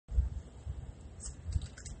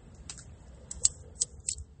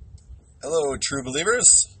Hello, true believers.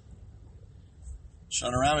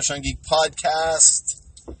 Shaunorama, Sean Geek Podcast.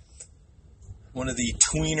 One of the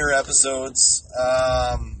tweener episodes.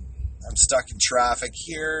 I'm stuck in traffic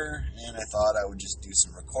here, and I thought I would just do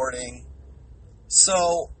some recording.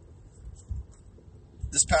 So,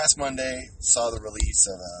 this past Monday saw the release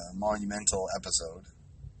of a monumental episode.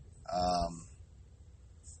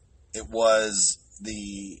 It was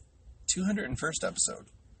the 201st episode.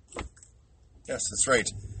 Yes, that's right.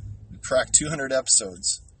 We cracked 200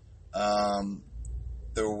 episodes.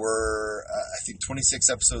 There were, I think, 26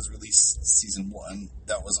 episodes released season 1.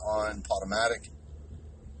 That was on Podomatic.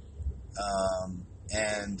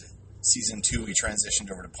 And season 2, we transitioned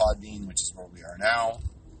over to Podbean, which is where we are now.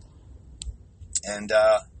 And,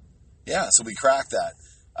 so we cracked that.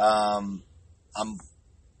 I'm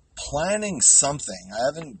planning something. I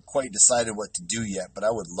haven't quite decided what to do yet, but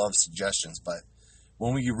I would love suggestions. But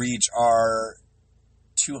when we reach our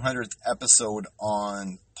 200th episode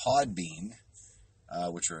on Podbean,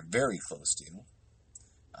 which we're very close to,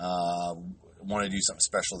 want to do something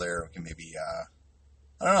special there. We can maybe,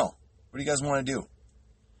 I don't know. What do you guys want to do?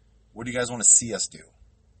 What do you guys want to see us do?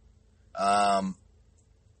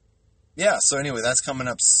 So anyway, that's coming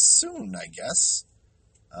up soon, I guess.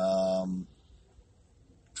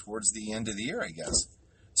 Towards the end of the year, I guess.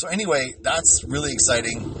 So anyway, that's really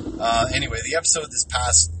exciting. The episode this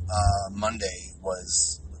past Monday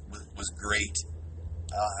was great.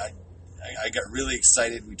 I got really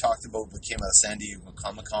excited. We talked about what came out of San Diego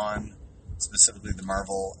Comic-Con, specifically the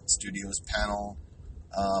Marvel Studios panel.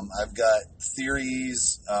 I've got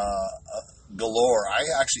theories galore. I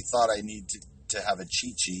actually thought I need to have a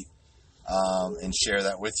cheat sheet and share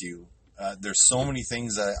that with you. There's so many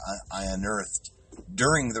things that I unearthed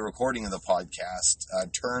during the recording of the podcast,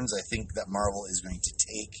 turns I think that Marvel is going to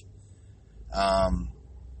take,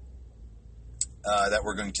 that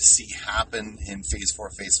we're going to see happen in Phase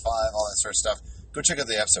 4, Phase 5, all that sort of stuff. Go check out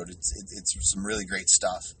the episode. It's some really great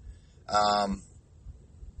stuff.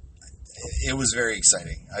 It was very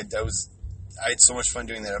exciting. I had so much fun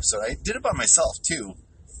doing that episode. I did it by myself too,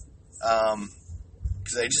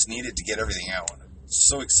 because I just needed to get everything out. I'm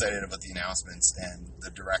so excited about the announcements and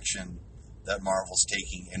the direction that Marvel's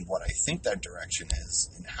taking and what I think that direction is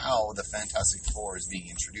and how the Fantastic Four is being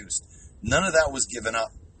introduced. None of that was given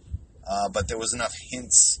up, but there was enough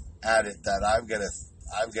hints at it that I've got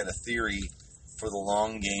a theory for the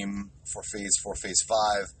long game for Phase 4, Phase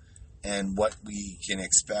 5, and what we can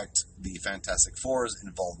expect the Fantastic Four's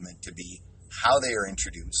involvement to be, how they are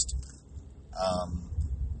introduced,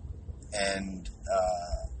 and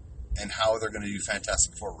how they're going to do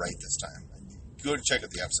Fantastic Four right this time. Go to check out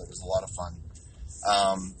the episode. It was a lot of fun.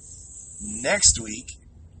 Next week,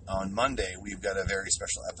 on Monday, we've got a very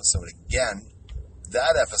special episode again.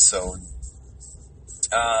 That episode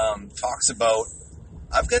talks about...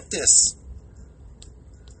 I've got this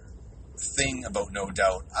thing about No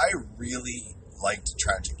Doubt. I really liked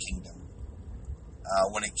Tragic Kingdom.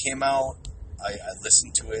 When it came out, I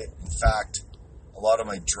listened to it. In fact, a lot of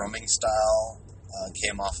my drumming style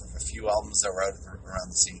came off of a few albums that were out around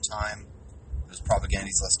the same time. It was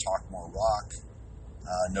Propaganda's Let's Talk More Rock,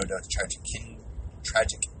 No Doubt Tragic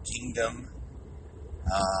Kingdom,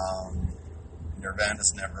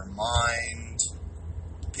 Nirvana's Nevermind,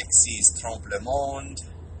 Pixies Trompe le Monde.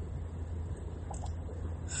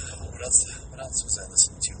 What else was I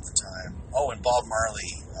listening to at the time? Oh, and Bob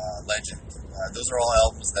Marley, Legend. Those are all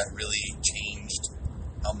albums that really changed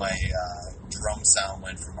how my drum sound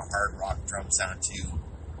went from a hard rock drum sound to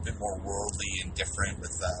a bit more worldly and different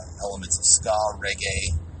with elements of ska,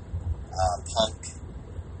 reggae, punk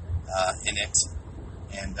in it,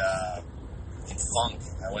 and funk.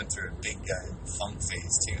 I went through a big funk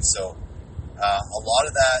phase too. So a lot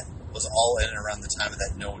of that was all in and around the time of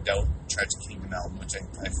that No Doubt Tragic Kingdom album, which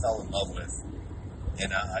I fell in love with.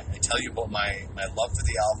 And I tell you about my love for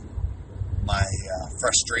the album, my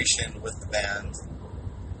frustration with the band,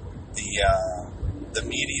 the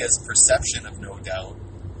media's perception of No Doubt,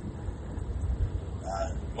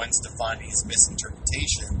 Gwen Stefani's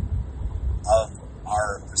misinterpretation of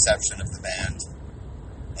our perception of the band,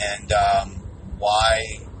 and why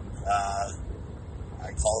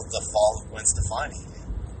I call it the fall of Gwen Stefani.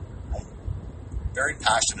 I'm very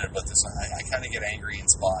passionate about this one. I kind of get angry in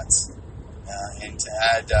spots, and to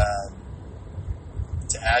add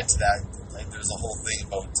to that, like, there's a whole thing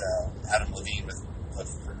about Adam Levine with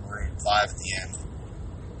Maroon 5 at the end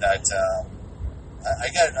that I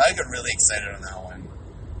got really excited on that one.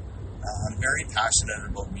 I'm very passionate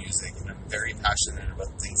about music, and I'm very passionate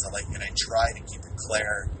about things I like, and I try to keep a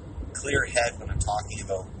clear head when I'm talking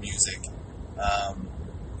about music,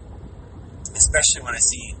 especially when I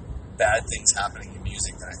see bad things happening in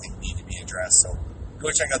music that I think need to be addressed. So go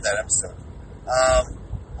check out that episode.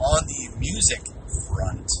 On the music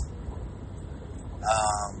front,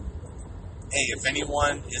 hey, if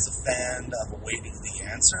anyone is a fan of Awaiting the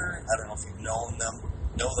Answer, I don't know if you've know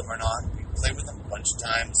them or not. We played with them a bunch of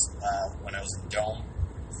times when I was in Dome.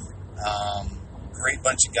 Great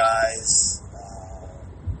bunch of guys.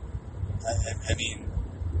 I mean,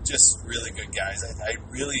 just really good guys. I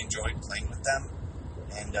really enjoyed playing with them,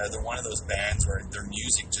 and they're one of those bands where their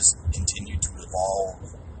music just continued to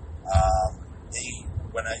evolve.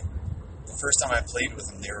 The first time I played with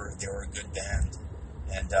them, they were a good band,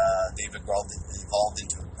 and they've evolved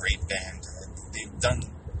into a great band. They've done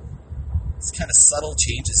these kind of subtle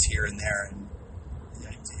changes here and there, and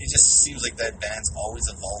it just seems like that band's always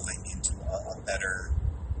evolving into a better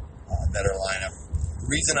lineup. The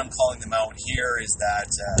reason I'm calling them out here is that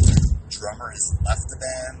their drummer has left the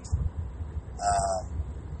band,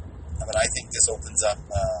 but I think this opens up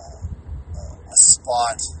a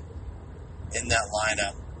spot in that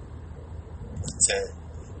lineup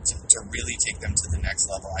to really take them to the next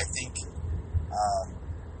level. I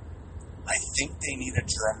think they need a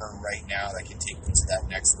drummer right now that can take them to that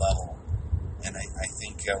next level. And I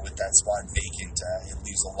think with that spot vacant, it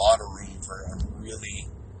leaves a lot of room for a really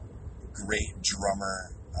great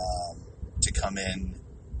drummer to come in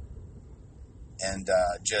and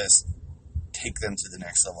just take them to the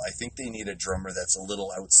next level. I think they need a drummer that's a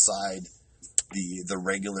little outside the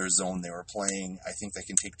regular zone they were playing. I think they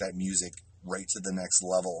can take that music right to the next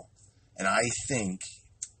level. And I think,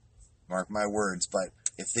 mark my words, but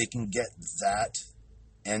if they can get that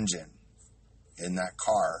engine in that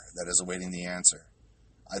car that is Awaiting the Answer,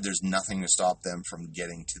 there's nothing to stop them from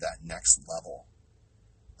getting to that next level.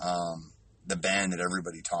 The band that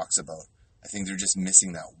everybody talks about, I think they're just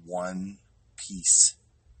missing that one piece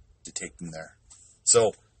to take them there.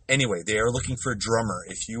 So anyway, they are looking for a drummer.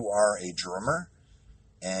 If you are a drummer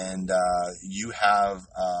and you have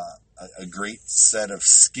a great set of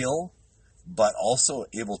skill, but also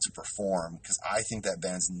able to perform, because I think that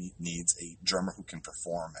band needs a drummer who can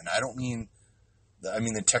perform. And I don't mean,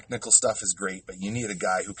 the technical stuff is great, but you need a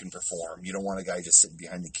guy who can perform. You don't want a guy just sitting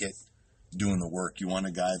behind the kit doing the work. You want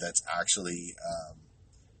a guy that's actually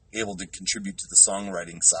able to contribute to the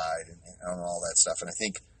songwriting side and all that stuff. And I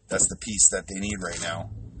think that's the piece that they need right now.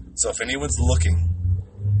 So if anyone's looking,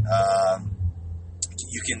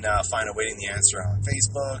 you can find Awaiting the Answer on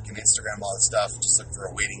Facebook and Instagram, all that stuff. Just look for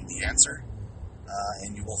Awaiting the Answer,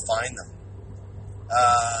 and you will find them.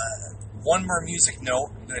 One more music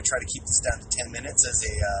note. I'm going to try to keep this down to 10 minutes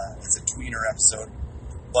as a tweener episode.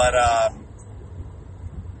 But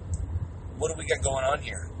what do we got going on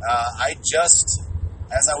here? I just,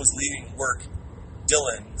 as I was leaving work,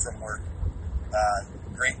 Dylan from work,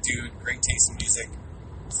 great dude, great taste in music,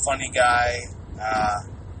 funny guy.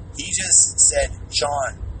 He just said,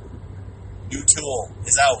 "Sean, new Tool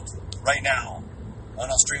is out right now on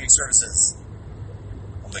all streaming services."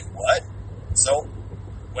 I'm like, "What?" So,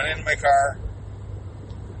 went into my car,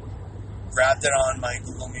 grabbed it on my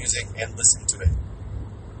Google Music, and listened to it.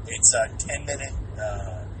 It's a 10-minute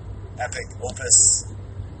epic opus.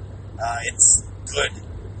 It's good.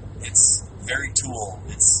 It's very Tool.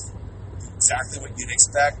 It's exactly what you'd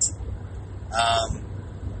expect.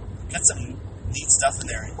 Got some neat stuff in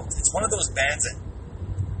there. It's one of those bands that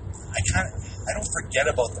I don't forget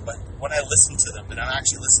about them, but when I listen to them, and I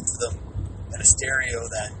actually listen to them at a stereo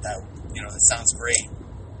that sounds great,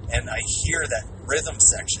 and I hear that rhythm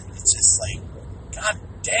section, it's just like, God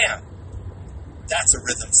damn, that's a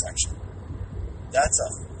rhythm section. That's a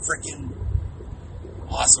freaking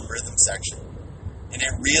awesome rhythm section. And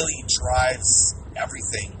it really drives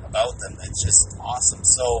everything about them. It's just awesome.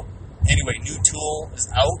 So anyway, new Tool is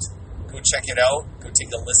out. Go check it out. Go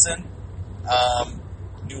take a listen.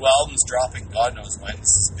 New album's dropping God knows when.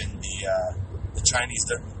 This has been the Chinese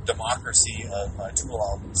democracy of Tool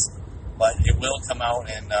albums. But it will come out,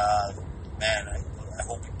 and man, I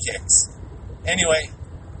hope it kicks. Anyway,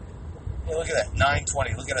 hey, look at that,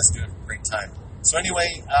 9:20. Look at us doing a great time. So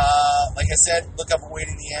anyway, like I said, look up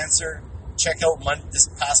Awaiting the Answer. Check out this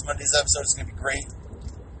past Monday's episode. It's going to be great.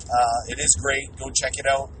 It is great. Go check it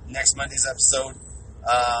out. Next Monday's episode.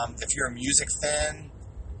 If you're a music fan,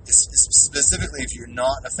 specifically if you're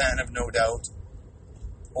not a fan of No Doubt,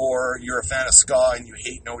 or you're a fan of ska and you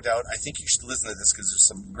hate No Doubt, I think you should listen to this, because there's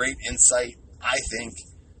some great insight, I think,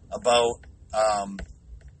 about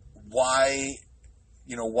why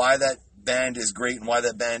that band is great and why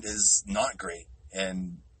that band is not great,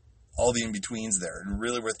 and all the in-betweens there, and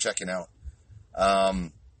really worth checking out.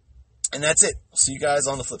 And that's it. We'll see you guys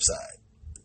on the flip side.